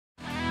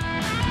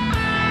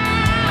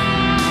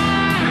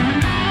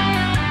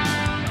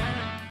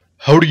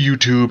Howdy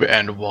YouTube,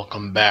 and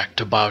welcome back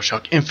to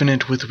Bioshock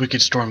Infinite with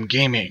Wickedstorm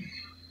Gaming.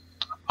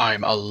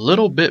 I'm a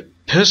little bit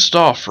pissed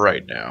off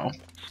right now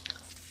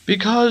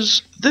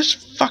because this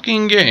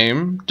fucking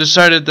game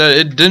decided that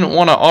it didn't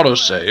want to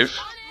autosave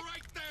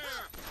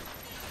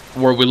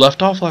where we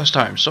left off last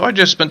time. So I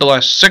just spent the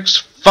last 6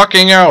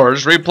 fucking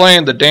hours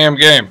replaying the damn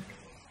game.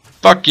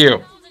 Fuck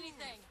you.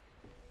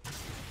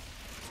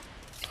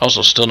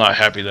 Also still not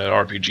happy that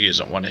RPG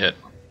isn't one hit.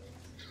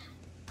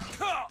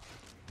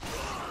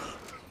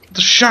 The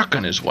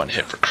shotgun is one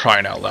hit, for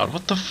crying out loud.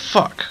 What the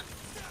fuck?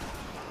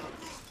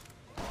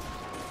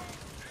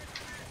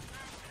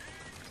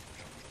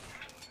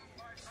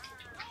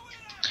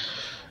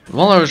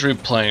 While I was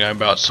replaying, I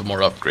bought some more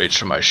upgrades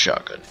for my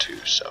shotgun too,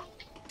 so.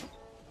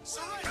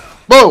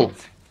 Whoa!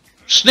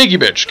 Sneaky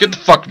bitch, get the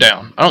fuck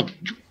down. I don't.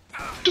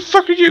 What the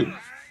fuck are you?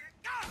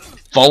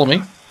 Follow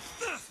me.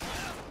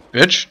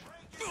 Bitch.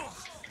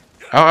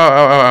 Ow, ow,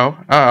 ow, ow,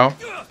 ow, ow.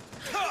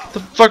 What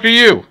the fuck are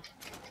you?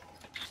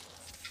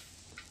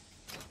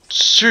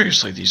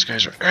 Seriously, these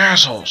guys are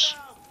assholes.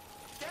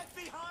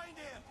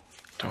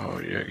 Oh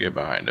yeah, get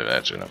behind him.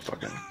 That's gonna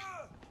fucking.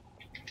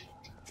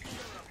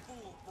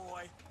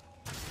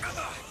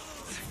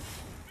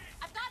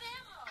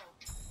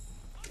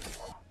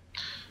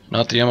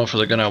 Not the ammo for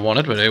the gun I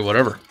wanted, but hey,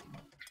 whatever.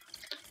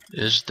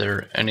 Is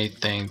there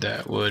anything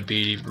that would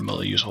be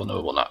remotely useful? No,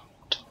 it will not.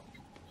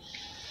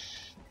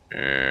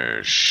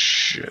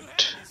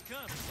 Shit.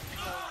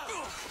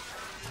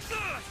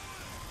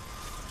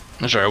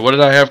 I'm sorry, what did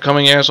I have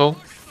coming, asshole?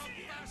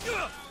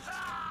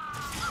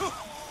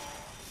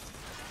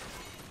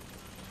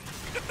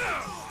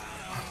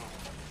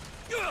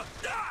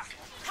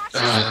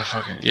 The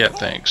fucking. Yeah,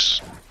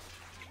 thanks.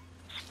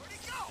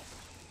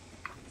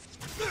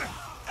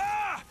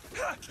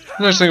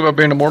 Nice thing about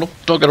being immortal,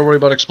 don't gotta worry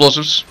about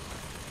explosives.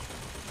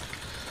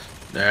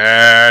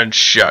 And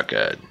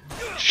shotgun.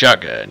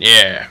 Shotgun,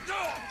 yeah.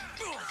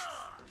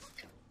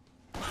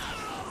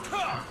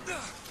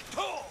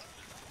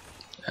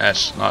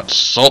 That's not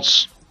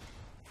salts.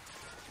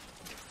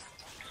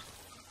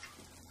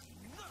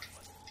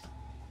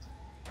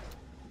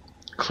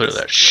 Clear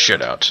that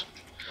shit out.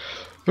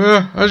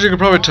 As you can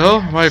probably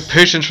tell, my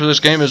patience for this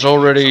game is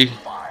already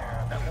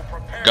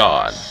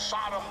gone.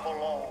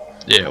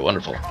 Yeah,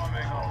 wonderful.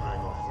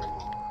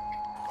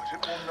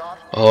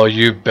 Oh,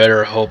 you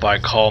better hope I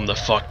calm the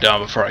fuck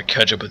down before I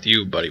catch up with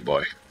you, buddy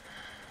boy.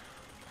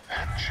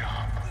 That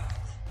job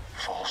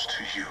falls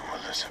to you,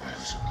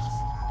 Elizabeth.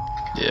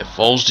 Yeah,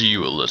 falls to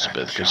you,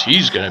 Elizabeth, because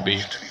he's gonna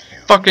be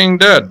fucking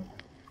dead.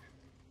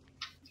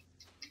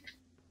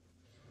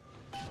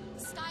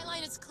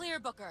 Skyline is clear,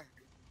 Booker.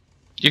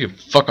 You can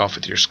fuck off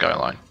with your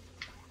skyline.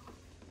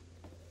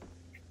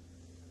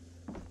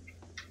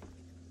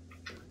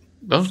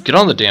 Well, get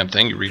on the damn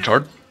thing, you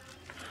retard.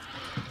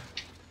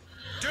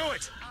 Do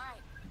it.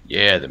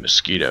 Yeah, the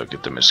mosquito.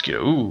 Get the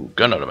mosquito. Ooh,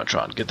 gun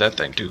automatron. Get that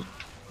thing too.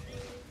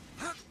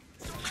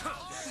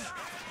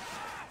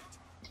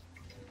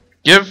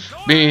 Give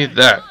me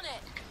that.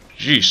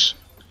 Jeez.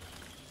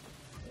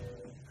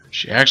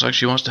 She acts like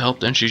she wants to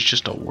help, then she's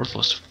just a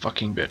worthless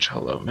fucking bitch.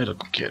 Hello,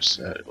 medical kits.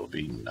 That'll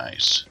be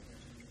nice.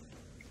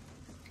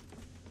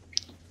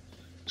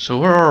 So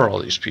where are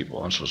all these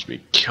people I'm supposed to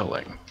be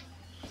killing?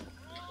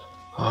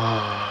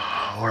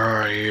 Oh, where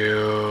are you?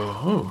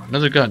 Oh,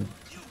 another gun.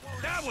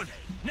 That one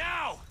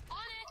now.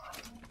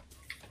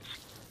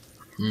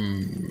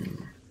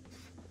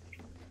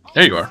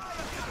 There you are.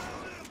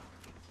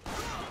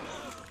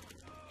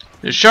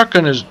 The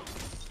shotgun is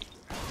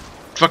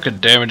fucking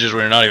damages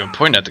when you're not even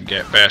pointing at the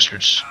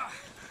bastards.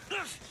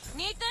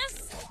 Need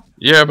this?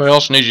 Yeah, but I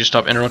also need you to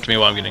stop interrupting me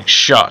while I'm getting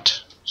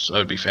shot. So that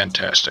would be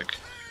fantastic.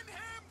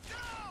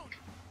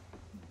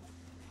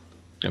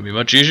 Gonna be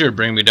much easier to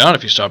bring me down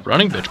if you stop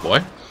running, bitch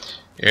boy.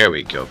 There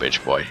we go,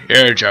 bitch boy.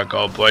 There you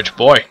go, bitch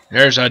boy.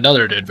 There's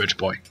another dead bitch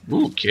boy.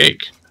 Ooh,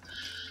 cake.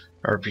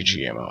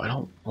 RPG ammo. I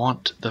don't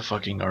want the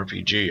fucking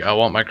RPG. I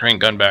want my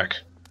crank gun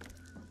back.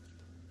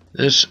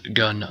 This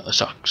gun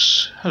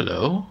sucks.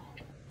 Hello.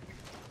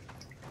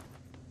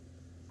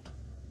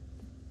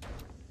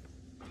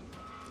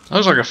 That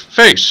looks like a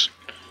face.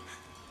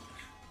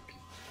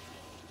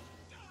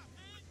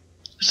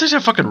 Does this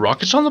have fucking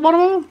rockets on the bottom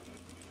of them?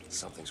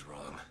 Something's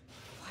wrong.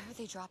 Why are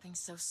they dropping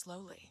so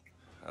slowly?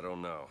 I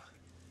don't know.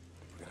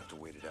 We're gonna have to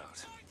wait it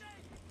out.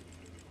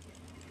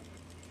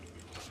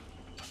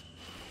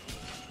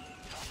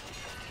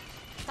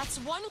 That's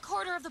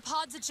 1/4 of the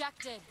pods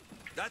ejected.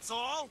 That's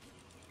all?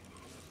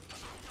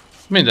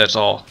 I mean, that's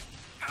all.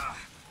 I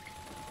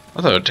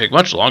thought it would take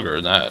much longer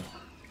than that.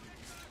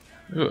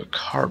 Ooh, a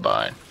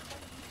carbine.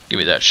 Give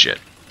me that shit.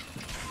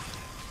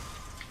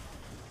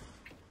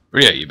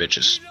 Where you at, you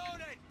bitches?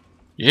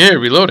 Yeah,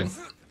 reloading.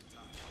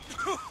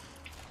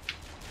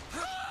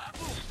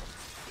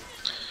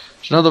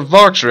 There's another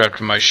Voxer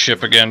after my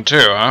ship again, too,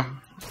 huh?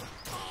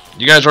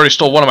 You guys already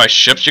stole one of my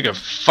ships, you can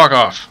fuck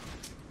off.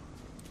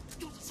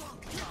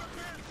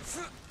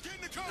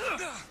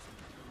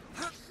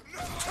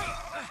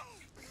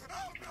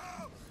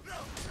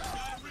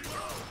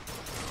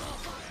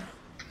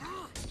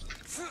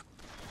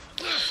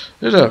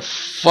 There's a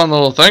fun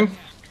little thing.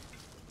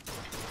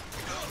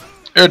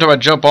 Every time I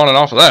jump on and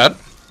off of that,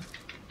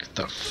 get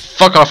the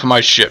fuck off of my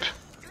ship.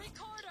 3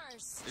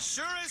 quarters. It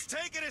sure is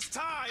taking its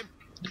time.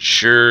 It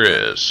sure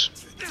is.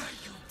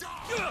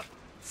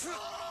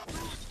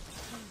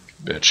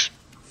 Bitch.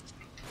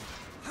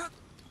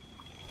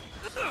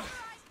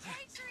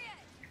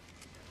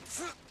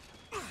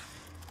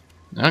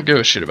 I don't give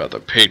a shit about the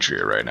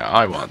Patriot right now.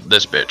 I want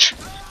this bitch.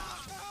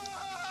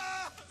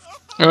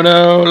 Oh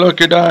no, look,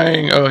 you're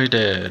dying. Oh, he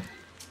did.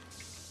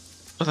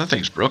 Oh, that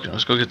thing's broken.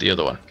 Let's go get the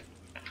other one.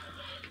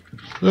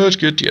 Let's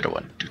get the other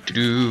one. Do do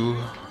do.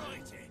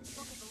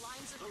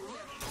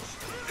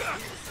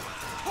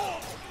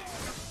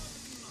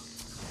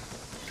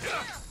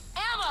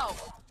 Ammo.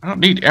 I don't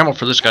need ammo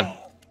for this gun.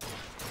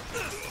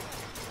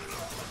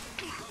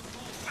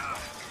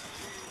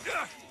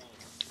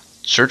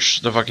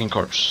 Search the fucking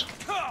corpse.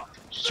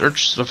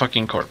 Search the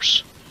fucking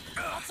corpse.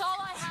 That's all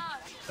I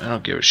have. I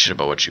don't give a shit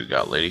about what you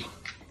got, lady.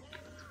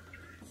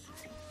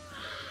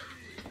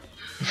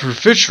 For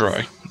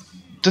Fitzroy,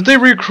 did they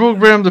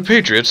reprogram the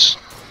Patriots?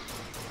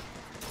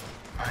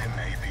 I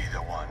may be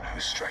the one who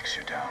strikes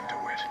you down,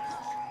 DeWitt,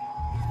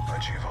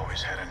 but you've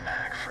always had a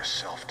knack for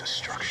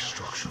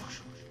self-destruction.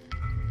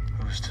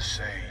 Who's to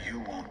say you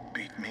won't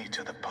beat me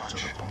to the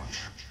punch?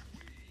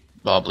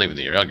 Well, I'll believe in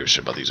you. I don't give a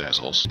shit about these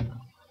assholes.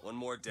 One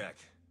more deck.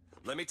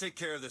 Let me take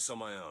care of this on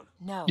my own.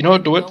 No. You know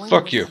what, DeWitt? Going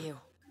Fuck with you.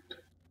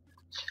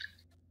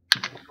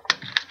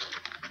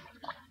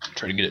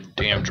 Try to get a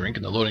damn drink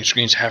and the loading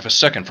screen's half a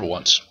second for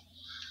once.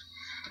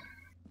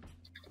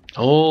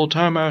 The whole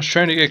time I was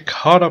trying to get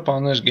caught up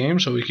on this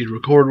game so we could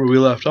record where we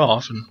left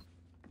off, and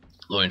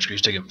the loading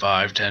screen's taking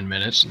 5-10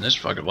 minutes, and this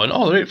fucking one,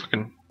 oh, they're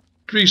fucking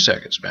 3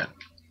 seconds, man.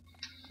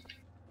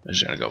 This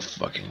is gonna go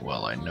fucking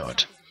well, I know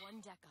it.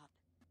 One deck up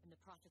in the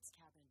Prophet's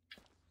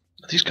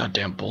cabin. Are these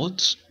goddamn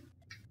bullets?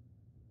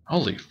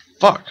 Holy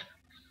fuck.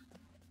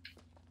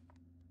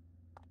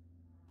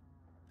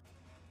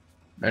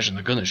 Imagine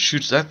the gun that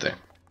shoots that thing.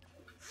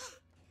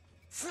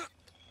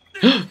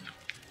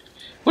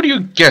 What are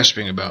you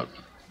gasping about?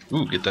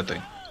 Ooh, get that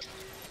thing.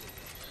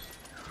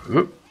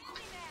 Whoop.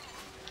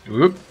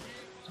 Whoop.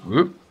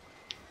 Whoop.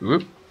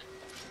 Whoop.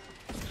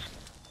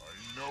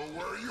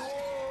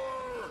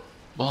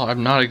 Well,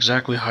 I'm not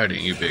exactly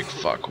hiding, you big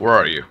fuck. Where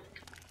are you?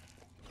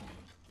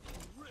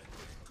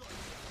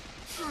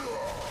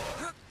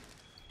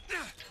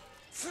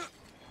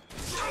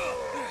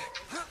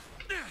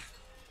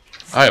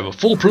 I have a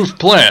foolproof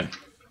plan.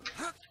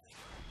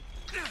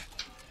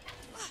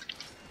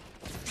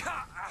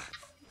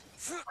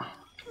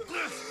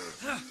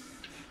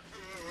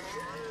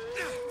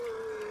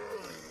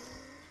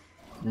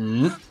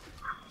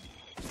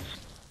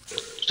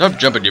 Stop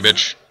jumping, you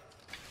bitch.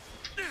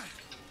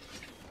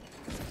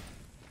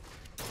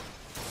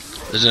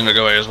 This isn't gonna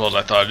go as well as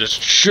I thought.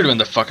 Just shoot him in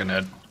the fucking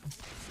head.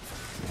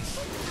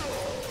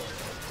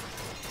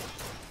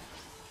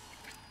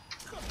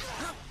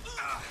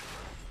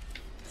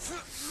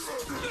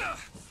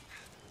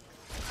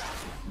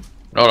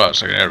 Hold on a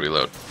second, I gotta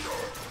reload.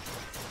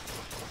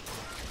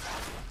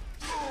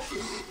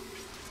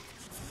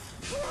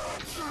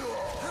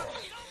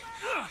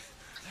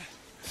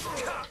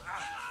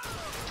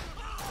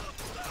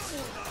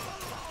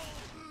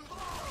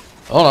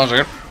 Hold on a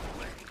second.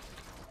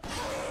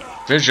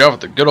 Finish you off with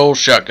the good old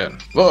shotgun.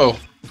 Whoa.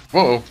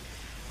 Whoa.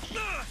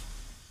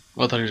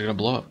 Well, I thought he was gonna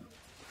blow up.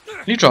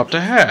 He dropped a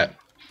hat.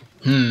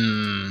 I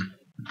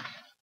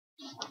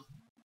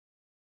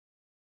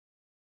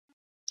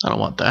don't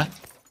want that.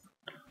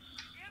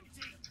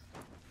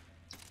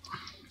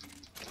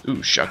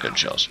 Ooh, shotgun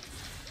shells.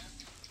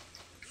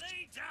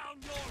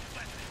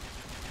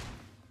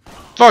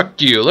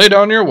 Fuck you, lay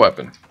down your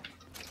weapon.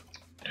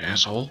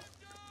 Asshole.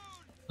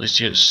 At least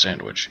he had a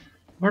sandwich.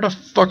 Where the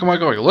fuck am I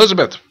going?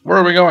 Elizabeth, where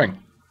are we going?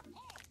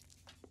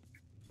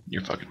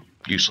 You're fucking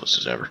useless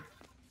as ever.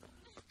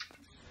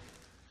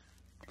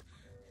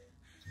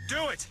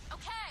 Do it!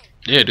 Okay.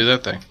 Yeah, do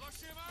that thing.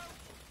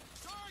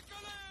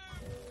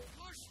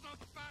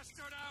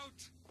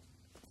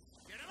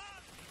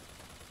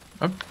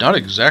 I'm not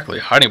exactly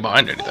hiding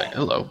behind anything.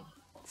 Hello.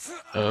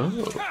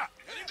 Oh.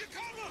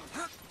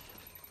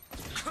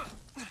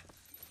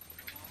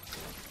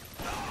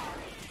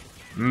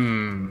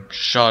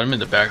 Shot him in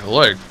the back of the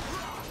leg.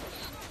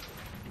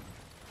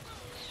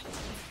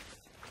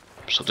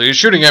 Something is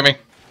shooting at me.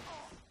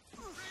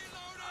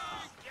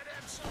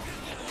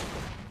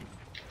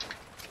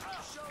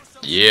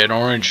 Yeah, an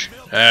orange.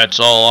 That's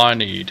all I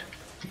need.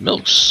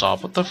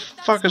 Milksop? What the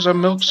fuck is a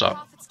milksop?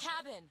 Prophet's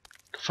cabin.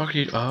 The fuck are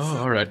you? Oh,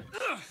 alright.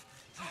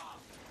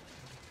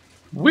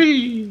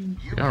 Whee!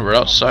 Yeah, we're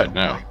outside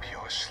now. Wipe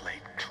your slate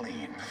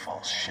clean,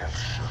 false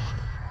shepherd.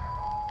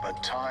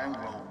 But time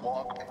will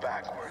walk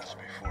backwards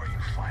before you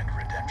find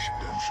redemption.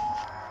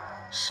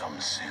 Some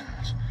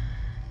sins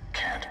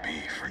can't be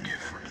forgiven.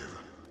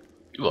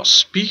 Well,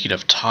 speaking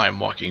of time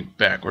walking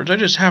backwards, I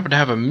just happen to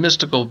have a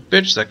mystical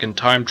bitch that can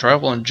time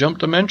travel and jump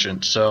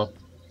dimensions, so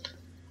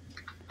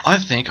I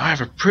think I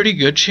have a pretty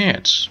good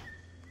chance.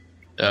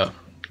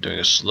 Doing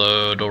a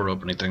slow door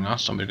opening thing, huh?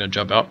 Somebody's gonna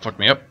jump out, fuck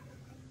me up.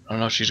 I don't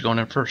know if she's going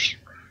in first.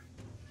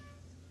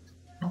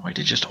 No, I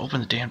did just open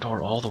the damn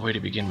door all the way to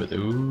begin with.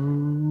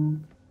 Ooh.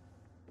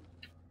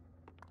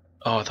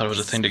 Oh, I thought it was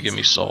a thing to give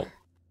me salt.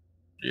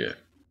 Yeah.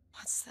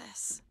 What's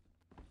this?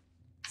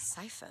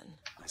 Siphon.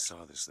 I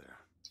saw this there.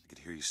 I could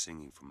hear you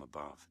singing from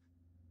above.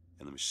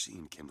 And the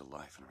machine came to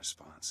life in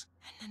response.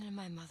 And then in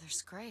my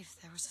mother's grave,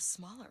 there was a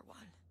smaller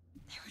one.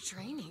 They were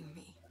draining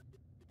me.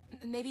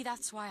 Maybe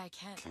that's why I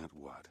can't. Can't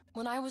what?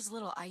 When I was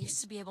little, I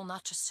used to be able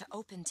not just to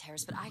open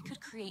tears, but I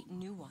could create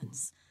new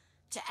ones.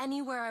 To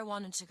anywhere I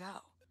wanted to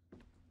go.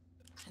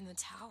 In the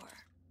tower.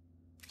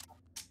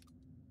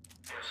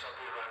 Yes, I'll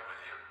be right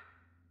with you.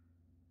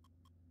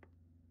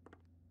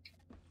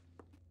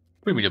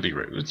 What do you mean you'll be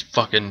right? It's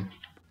fucking...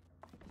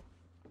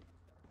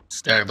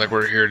 Act like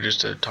we're here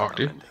just to talk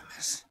to you.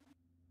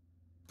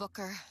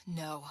 Booker,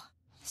 no.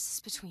 This is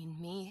between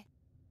me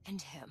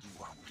and him.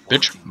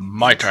 Bitch,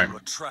 my turn.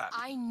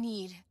 I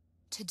need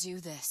to do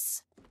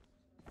this.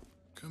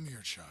 Come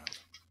here, child.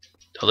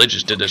 Oh, they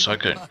just did this so I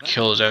couldn't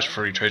kill his ass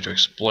before he tries to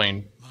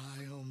explain.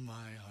 My, oh my,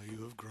 how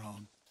you have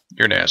grown.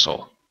 You're an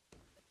asshole.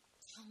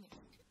 Tell me,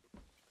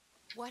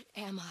 what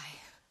am I?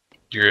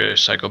 You're a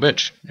psycho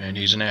bitch, and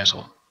he's an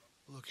asshole.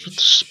 Look It's at a you.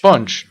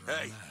 sponge. You're a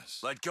Hey, mess.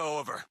 let go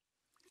of her.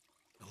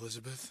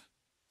 Elizabeth,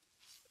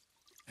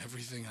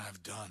 everything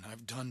I've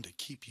done to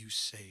keep you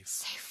safe.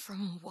 Safe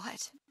from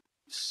what?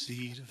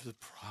 Seed of the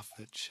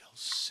prophet shall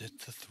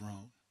sit the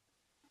throne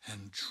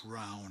and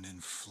drown in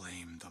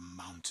flame the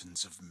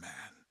mountains of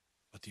man.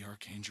 But the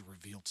archangel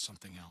revealed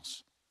something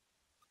else.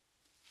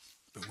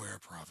 Beware,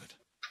 prophet.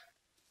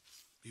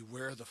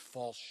 Beware the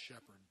false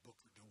shepherd,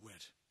 Booker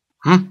DeWitt.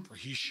 For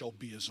he shall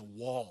be as a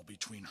wall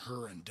between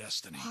her and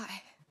destiny.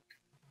 Why?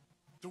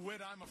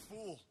 DeWitt, I'm a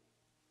fool.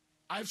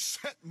 I've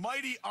sent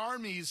mighty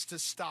armies to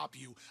stop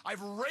you.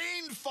 I've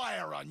rained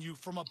fire on you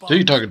from above. Who are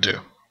you talking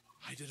to?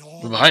 I did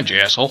all We're behind you,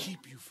 to asshole.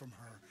 keep you from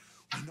her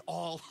when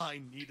all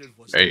I needed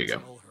was There to you go.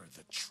 tell her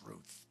the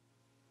truth.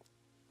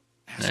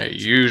 It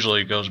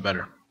usually goes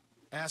better.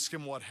 Ask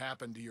him what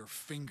happened to your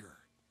finger.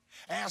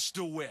 Ask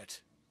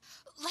DeWitt.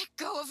 Let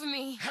go of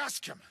me.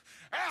 Ask him.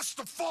 Ask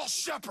the false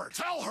shepherd.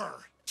 Tell her.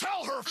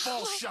 Tell her,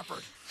 false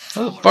shepherd.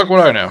 How the fuck would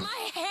I know?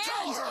 My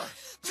Tell hand. her.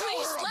 Tell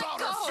Please her let about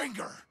go. her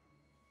finger.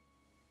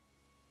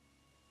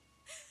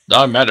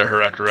 I'm mad at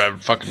her after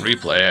that fucking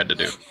replay I had to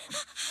do.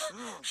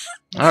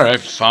 Alright,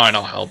 fine,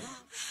 I'll help.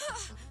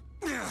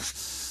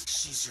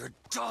 She's your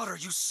daughter,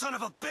 you son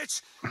of a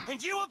bitch!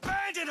 And you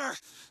abandoned her!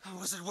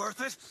 Was it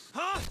worth it?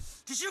 Huh?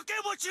 Did you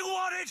get what you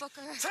wanted?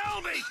 Booker.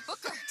 Tell me!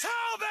 Booker.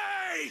 Tell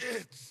me!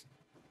 It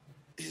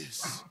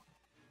is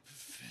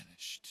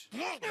finished.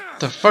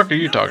 The fuck are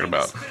you talking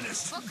about?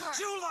 Finished. Booker.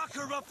 You locked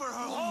her up for her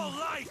whole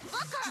life!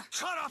 Booker. You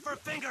cut off her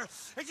finger,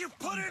 and you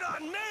put it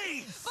on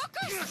me!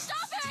 Booker,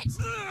 stop it!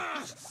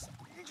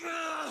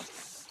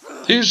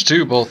 These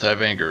two both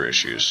have anger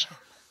issues.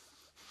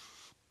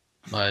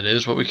 It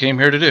is what we came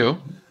here to do.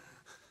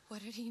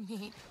 What did he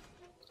mean?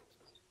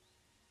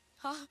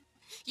 Huh?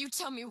 You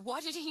tell me,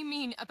 what did he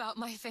mean about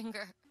my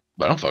finger?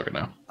 But I don't fucking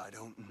know. I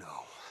don't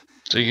know.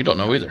 See, you don't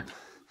know either.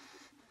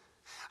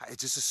 I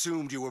just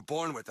assumed you were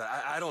born with it.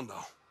 I don't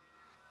know.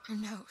 Your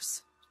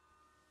nose.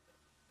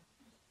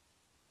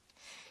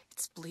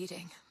 It's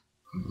bleeding.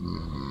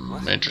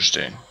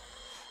 Interesting.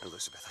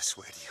 Elizabeth, I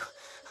swear to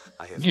you,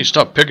 I have You need to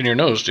stop picking your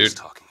nose, what I was dude.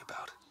 talking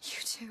about. You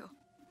too.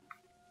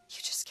 You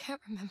just can't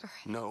remember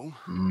it. No.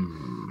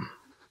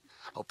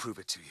 I'll prove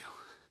it to you.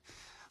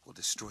 We'll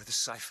destroy the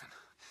siphon.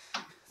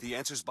 The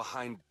answer's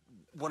behind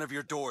one of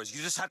your doors.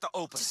 You just have to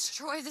open it.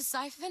 Destroy the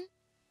siphon?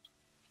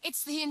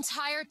 It's the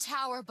entire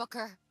tower,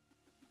 Booker.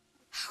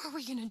 How are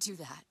we gonna do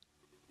that?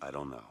 I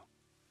don't know,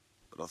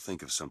 but I'll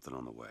think of something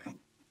on the way.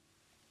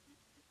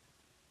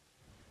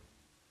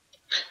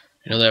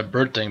 You know, that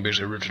bird thing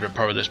basically ripped it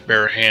apart with its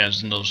bare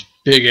hands and those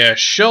big ass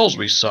shells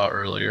we saw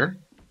earlier.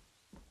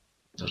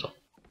 Those are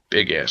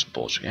big ass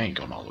bullshit. I ain't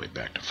going all the way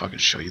back to fucking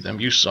show you them.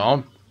 You saw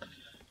them.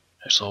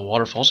 Nice little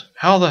waterfalls.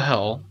 How the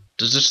hell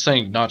does this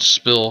thing not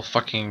spill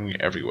fucking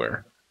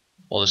everywhere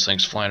while this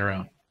thing's flying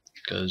around?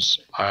 Because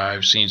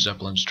I've seen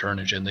Zeppelins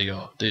turnage and they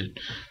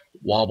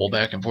wobble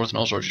back and forth and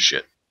all sorts of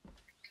shit.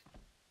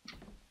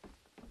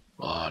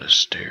 A lot of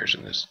stairs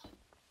in this.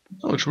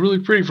 It looks really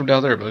pretty from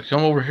down there, but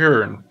come over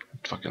here and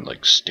fucking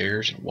like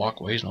stairs and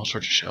walkways and all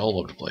sorts of shit all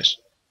over the place.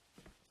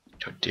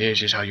 So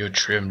this is how you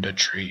trimmed a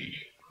tree.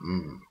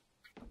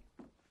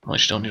 Well, you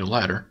still need a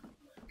ladder.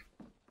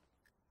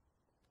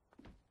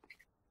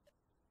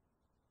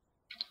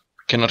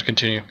 Cannot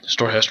continue. The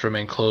store has to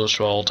remain closed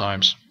for all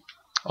times.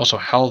 Also,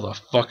 how the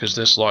fuck is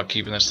this lock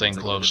keeping this thing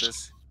Take a look at closed?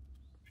 this.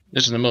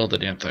 It's in the middle of the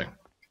damn thing.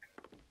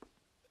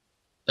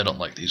 I don't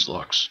like these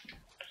locks.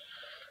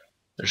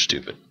 They're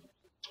stupid.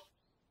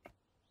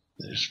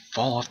 They just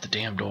fall off the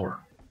damn door.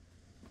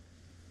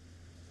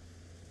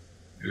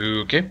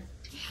 Okay.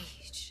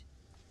 Cage.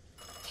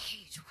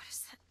 Cage, what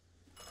is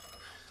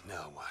that?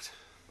 Now what?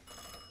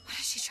 What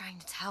is she trying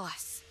to tell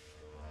us?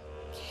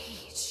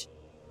 Cage.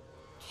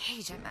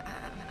 Cage,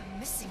 I'm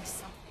missing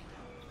something.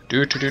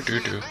 Do. They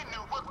knew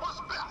what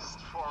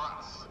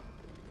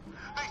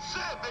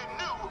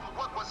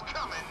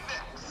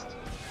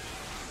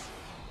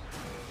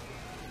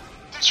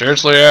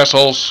Seriously,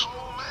 assholes.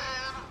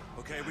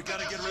 Okay, we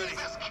gotta get ready.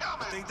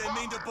 I think they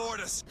mean to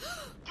board us.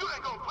 You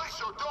ain't gonna place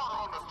your daughter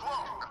on the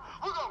throne.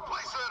 We're gonna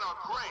place her in a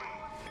grave.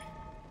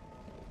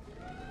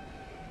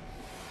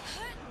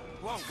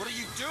 Whoa, what are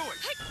you doing?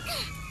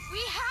 We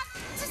have to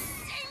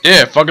sing.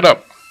 Yeah, fuck it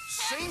up.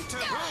 Sing to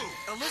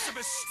who?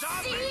 Elizabeth,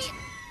 stop it!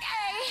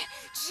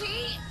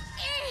 C-A-G-E.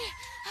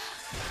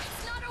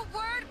 It's not a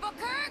word,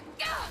 Booker.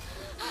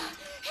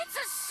 It's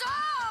a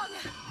song.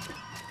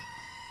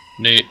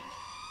 Neat.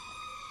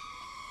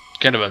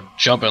 Kind of a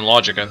jump in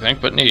logic, I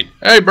think, but neat.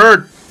 Hey,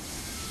 bird!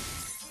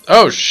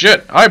 Oh,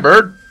 shit. Hi,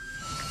 bird.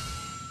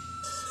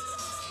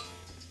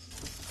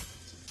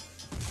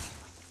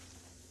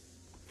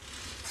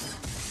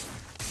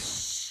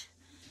 Shh.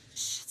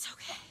 Shh, it's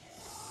okay.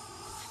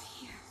 I'm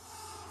here.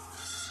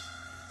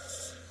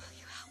 Will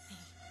you help me?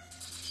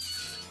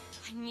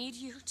 I need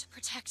you to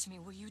protect me.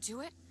 Will you do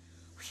it?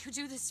 Will you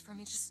do this for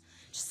me? Just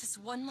this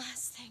one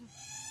last thing.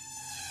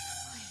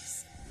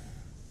 Please.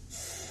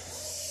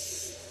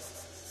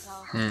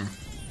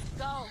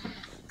 Go.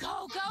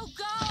 Go.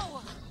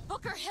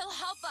 Booker, he'll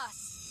help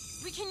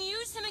us. We can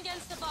use him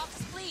against the Box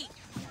fleet.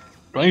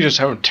 Why don't you just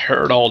have him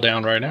tear it all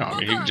down right now? I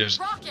mean, you Booker, can just...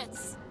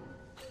 rockets.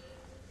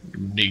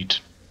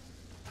 Neat.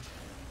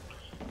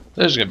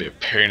 This is gonna be a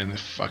pain in the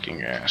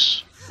fucking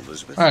ass.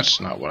 Elizabeth? That's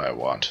not what I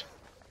want.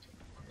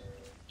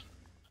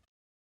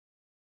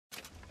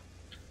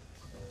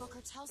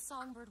 Booker, tell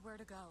Songbird where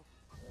to go.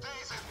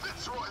 Daisy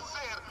Fitzroy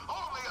said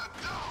only a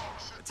dog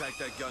should... Attack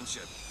that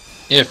gunship.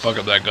 Yeah, fuck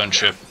up that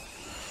gunship.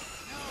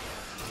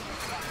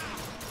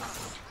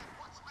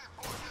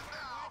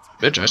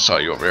 Bitch, I saw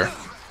you over here.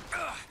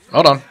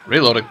 Hold on,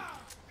 reloading.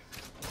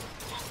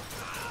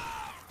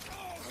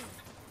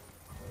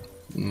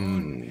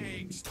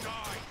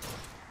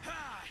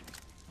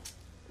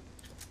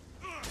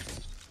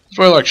 That's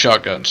why I like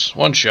shotguns.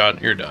 One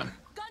shot, you're done.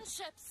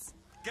 Gunships.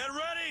 Get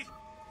ready!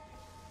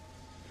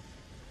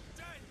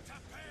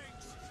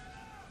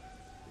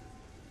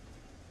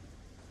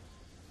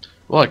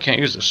 Well, I can't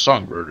use the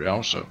Songbird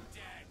now, so...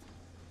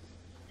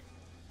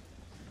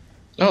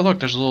 Oh, look,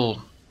 there's a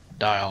little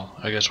dial.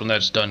 I guess when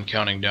that's done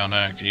counting down,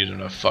 I can use it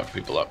to fuck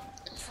people up.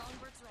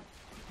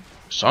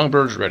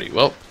 Songbird's ready.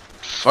 Well,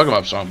 fuck him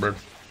up, Songbird.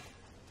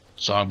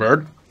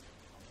 Songbird?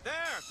 There,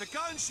 the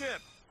gunship!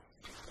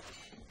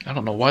 I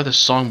don't know why the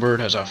Songbird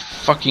has a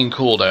fucking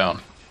cooldown.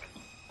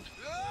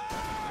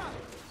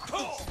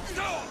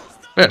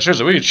 Yeah,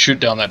 seriously, we could shoot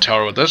down that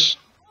tower with this.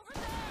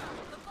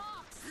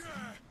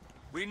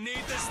 We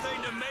need this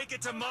thing to make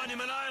it to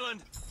Monument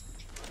Island.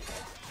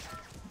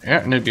 Yeah,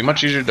 and it'd be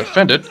much easier to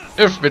defend it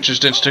if bitches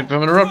didn't stick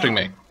them interrupting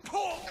me.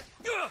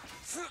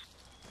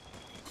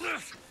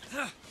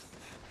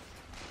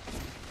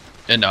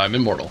 And now I'm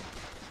immortal.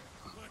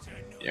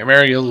 Yeah,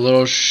 Mary, you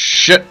little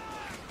shit.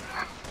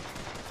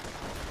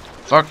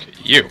 Fuck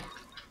you.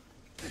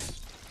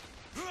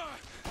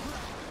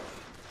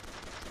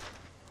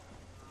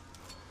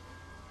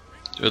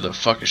 Who the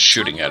fuck is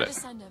shooting at it?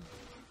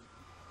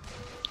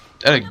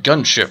 At a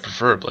gunship,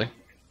 preferably.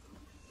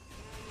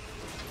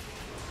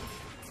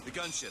 The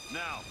gunship,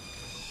 now.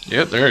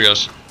 Yep, there it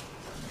goes.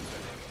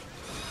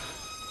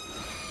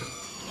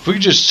 If we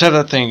could just set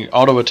that thing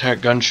auto-attack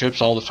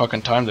gunships all the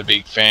fucking time, that'd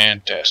be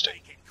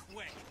fantastic.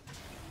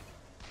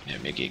 Yeah,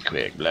 make it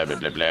quick, blah blah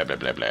blah blah blah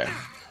blah blah.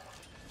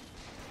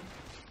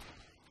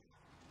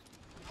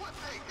 What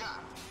they got?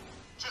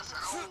 Just an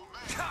old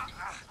man.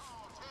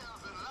 All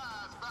tales and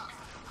lies about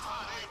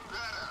how they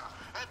better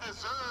and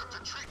deserve to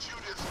treat you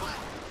this way.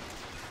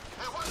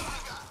 And what do we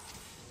got?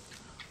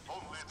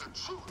 Only the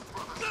truth,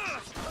 brother.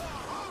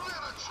 Only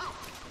the truth.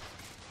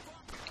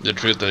 The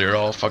truth that you're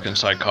all fucking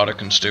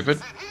psychotic and stupid.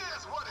 And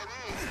here's what it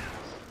is.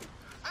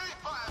 They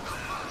fired the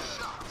first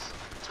shots.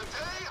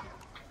 Today,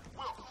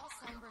 we'll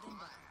fucking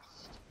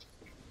blast.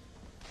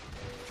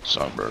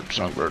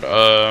 Songbird.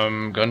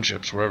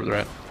 Gunships, wherever they're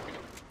at.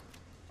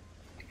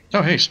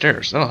 Oh, hey,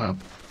 stairs. That'll help.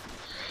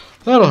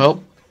 That'll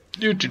help.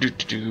 Do. There's no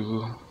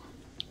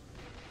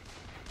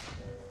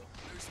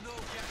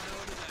getting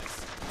out of this.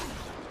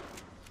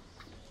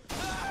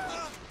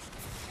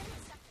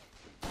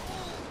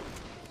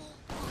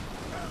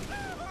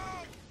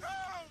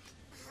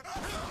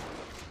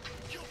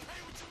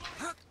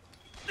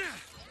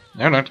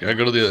 They're not gonna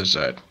go to the other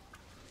side.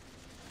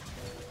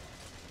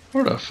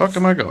 Where the fuck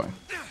am I going?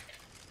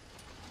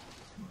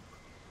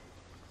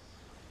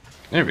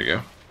 There we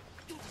go.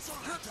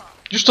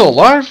 You're still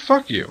alive?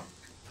 Fuck you.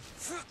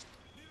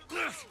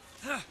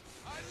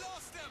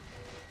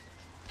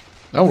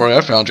 Don't worry,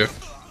 I found you.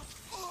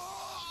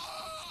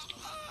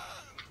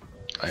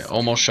 I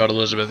almost shot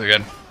Elizabeth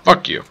again.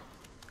 Fuck you.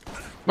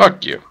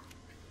 Fuck you.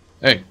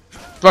 Hey,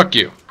 fuck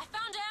you. I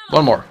found ammo.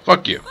 One more.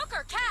 Fuck you.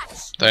 Booker,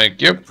 catch.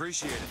 Thank you.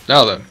 Appreciate it.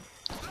 Now then.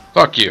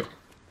 Fuck you.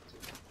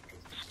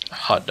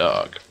 Hot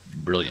dog.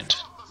 Brilliant.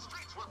 The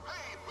streets were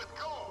paved with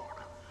gold,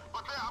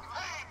 but they are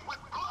paved with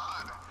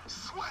blood,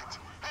 sweat,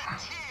 and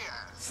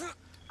tears.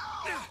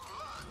 Our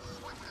blood,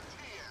 sweat, and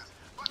tears.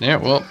 But Yeah,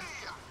 well. today,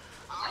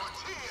 our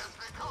tears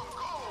become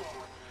gold,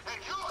 and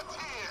your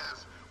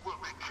tears will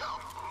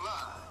become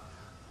blood.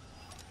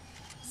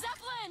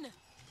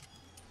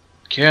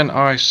 Can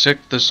I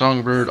sick the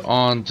Songbird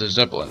on the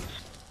Zeppelin?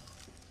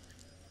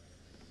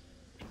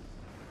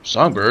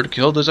 Songbird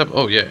killed the Zeppelin.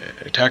 Oh yeah,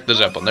 attack the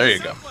Zeppelin. There you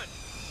go.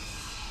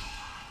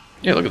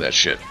 Yeah, look at that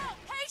shit.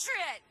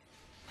 Patriot!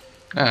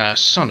 Ah,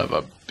 son of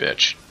a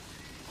bitch.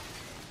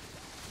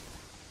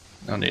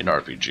 I need an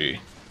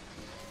RPG.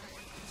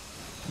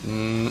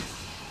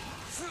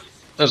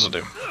 This'll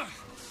do.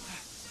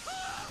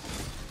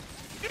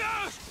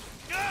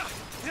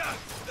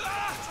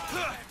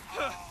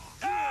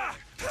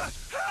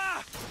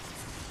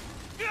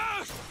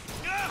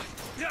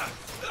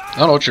 I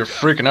don't know what you're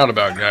freaking out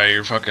about, guy.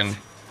 You're fucking...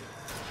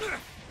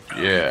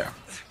 Yeah.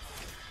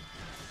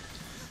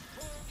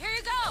 Here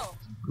you go!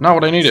 Not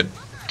what I needed.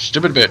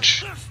 Stupid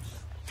bitch.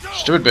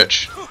 Stupid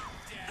bitch.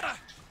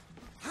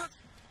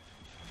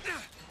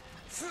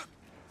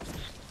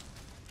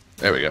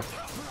 There we go.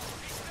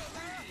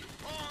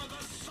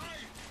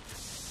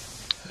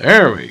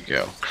 There we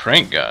go.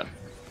 Crank gun.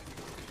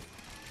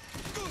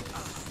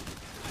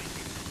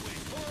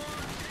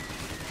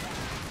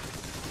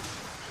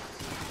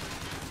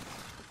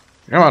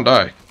 Come on,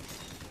 die.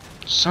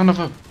 Son of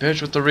a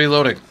bitch with the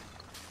reloading.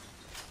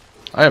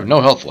 I have no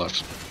health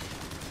left.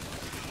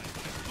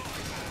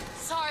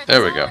 Sorry,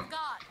 There we that's all go. I've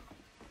got.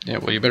 Yeah,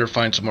 well, you better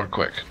find some more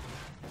quick.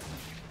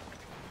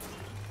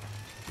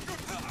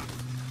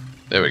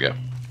 There we go.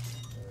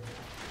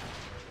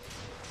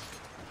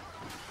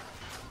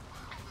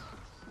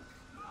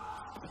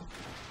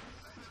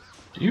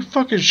 You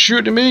fucking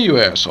shooting at me, you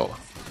asshole.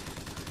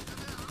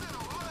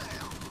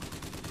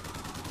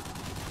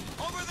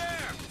 Over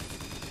there.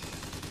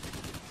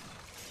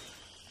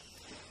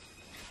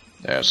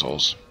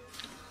 Assholes.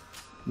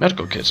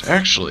 Medical kits.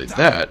 Actually,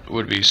 that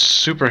would be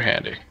super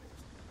handy.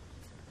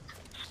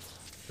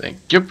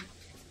 Thank you.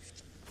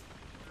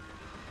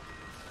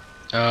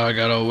 I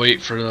gotta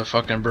wait for the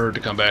fucking bird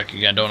to come back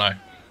again, don't I?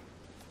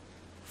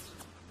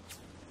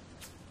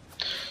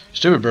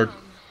 Stupid bird.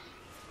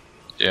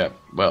 Yeah,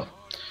 well.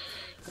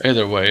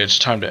 Either way, it's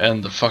time to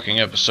end the fucking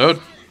episode.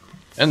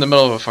 In the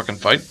middle of a fucking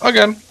fight.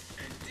 Again.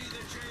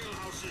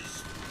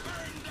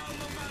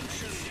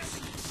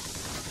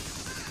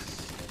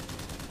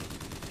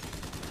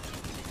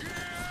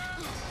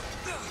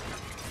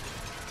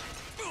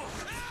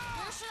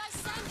 Where should I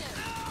send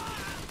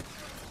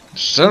him?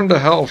 Send him to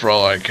hell for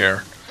all I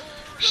care.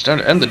 It's time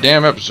to end the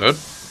damn episode.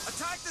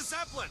 Attack the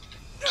Zeppelin.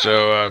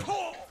 So,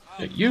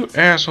 you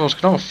assholes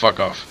can all fuck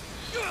off.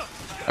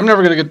 I'm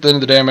never gonna get to the end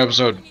of the damn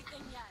episode. Anything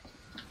yet?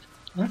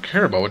 I don't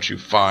care about what you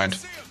find.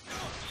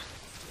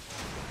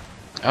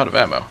 Out of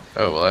ammo.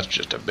 Oh, well, that's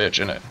just a bitch,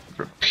 isn't it?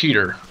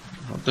 Repeater.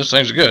 Well, this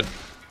thing's good.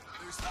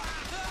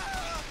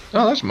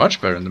 Oh, that's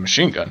much better than the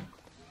machine gun.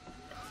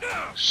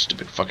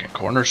 Stupid fucking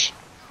corners.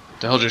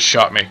 What the hell just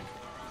shot me?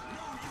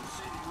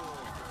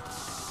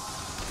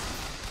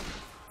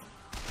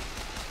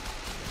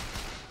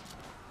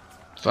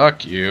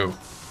 Fuck you.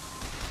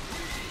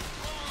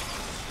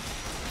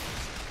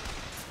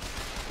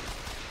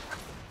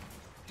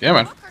 Yeah,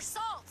 man. Look for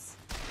salts.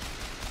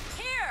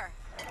 Here.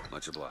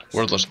 Much obliged.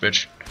 Worthless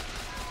bitch.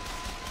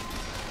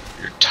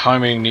 Your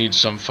timing needs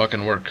some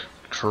fucking work.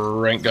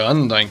 Crank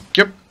gun, thank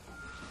you.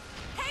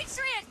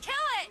 Patriot, kill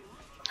it!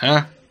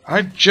 Huh?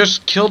 I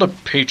just killed a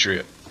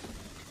patriot.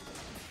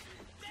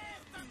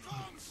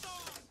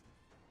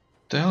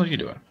 The hell are you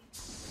doing?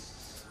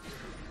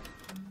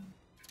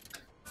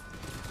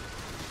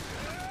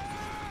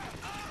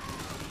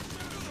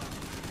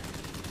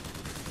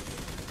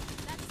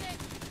 That's it.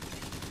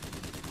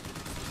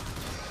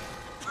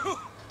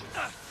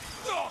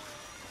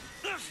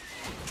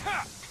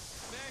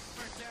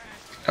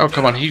 Oh,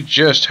 come on, he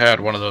just had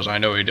one of those. I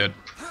know he did.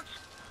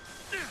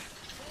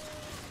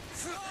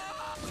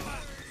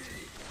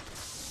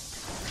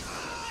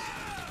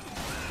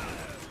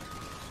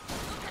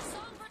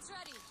 Songbird's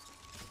ready.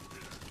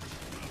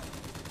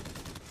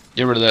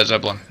 Get rid of that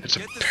Zeppelin. It's a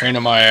pain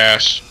in my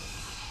ass.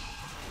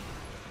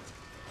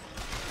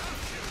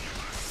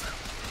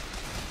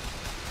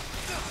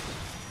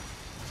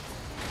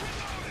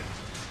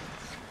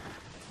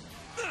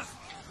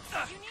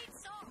 You need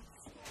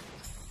salts.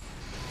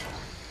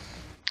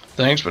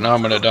 Thanks, but now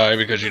I'm gonna die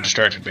because you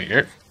distracted me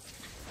here.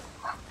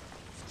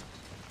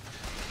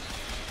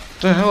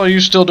 What the hell are you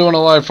still doing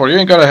alive for? You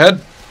ain't got a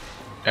head,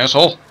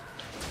 asshole.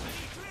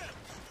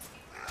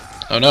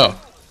 Oh no.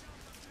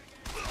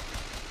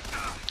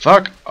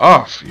 Fuck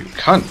off, you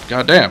cunt.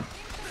 Goddamn.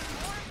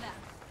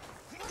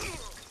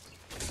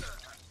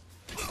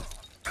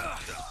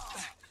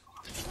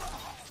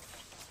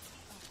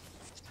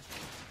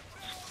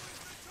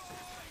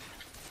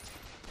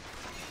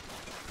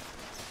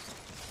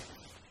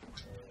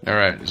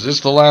 Alright, is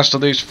this the last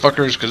of these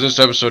fuckers? Because this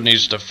episode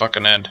needs to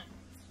fucking end.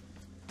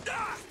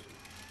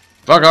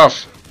 Fuck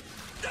off!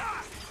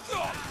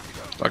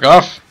 Fuck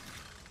off!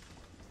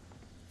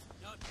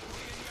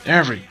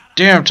 Every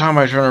damn time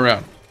I turn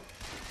around.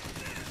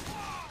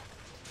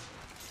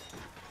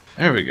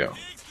 There we go.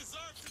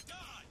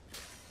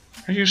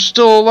 Are you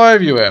still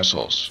alive, you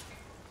assholes?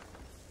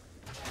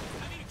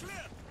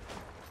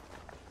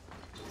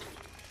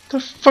 What the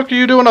fuck are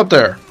you doing up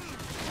there?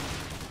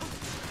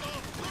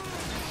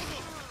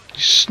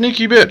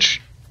 Sneaky bitch.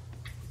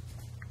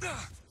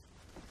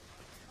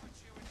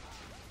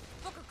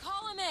 Booker,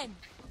 call him in.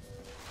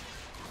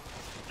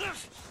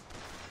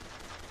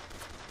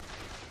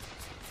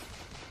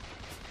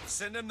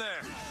 Send him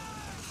there.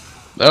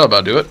 That'll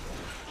about do it.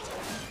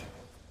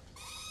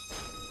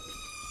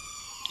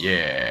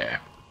 Yeah.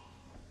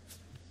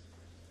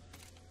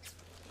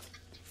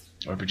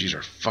 RPGs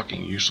are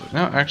fucking useless.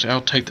 No, actually,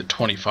 I'll take the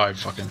 25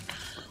 fucking...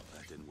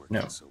 That didn't work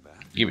No. out so bad.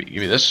 Give me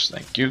this.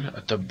 Thank you.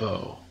 At the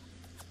bow.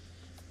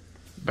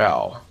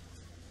 Bow.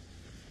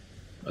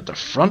 At the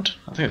front?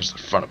 I think it's the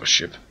front of a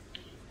ship.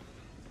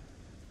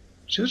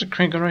 See, there's a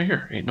crane gun right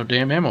here. Ain't no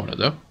damn ammo in it,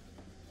 though.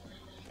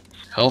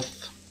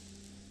 Health.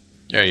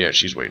 Yeah,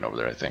 she's waiting over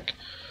there, I think.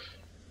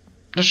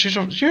 No, she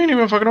ain't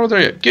even fucking over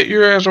there yet. Get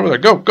your ass over there.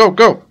 Go, go,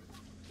 go.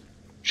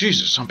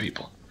 Jesus, some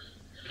people.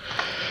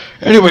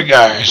 Anyway,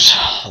 guys,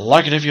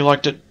 like it if you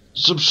liked it.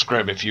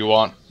 Subscribe if you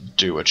want.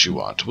 Do what you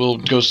want. We'll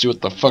go see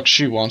what the fuck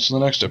she wants in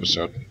the next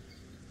episode.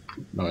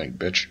 Annoying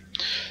bitch.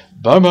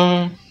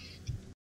 Bye-bye.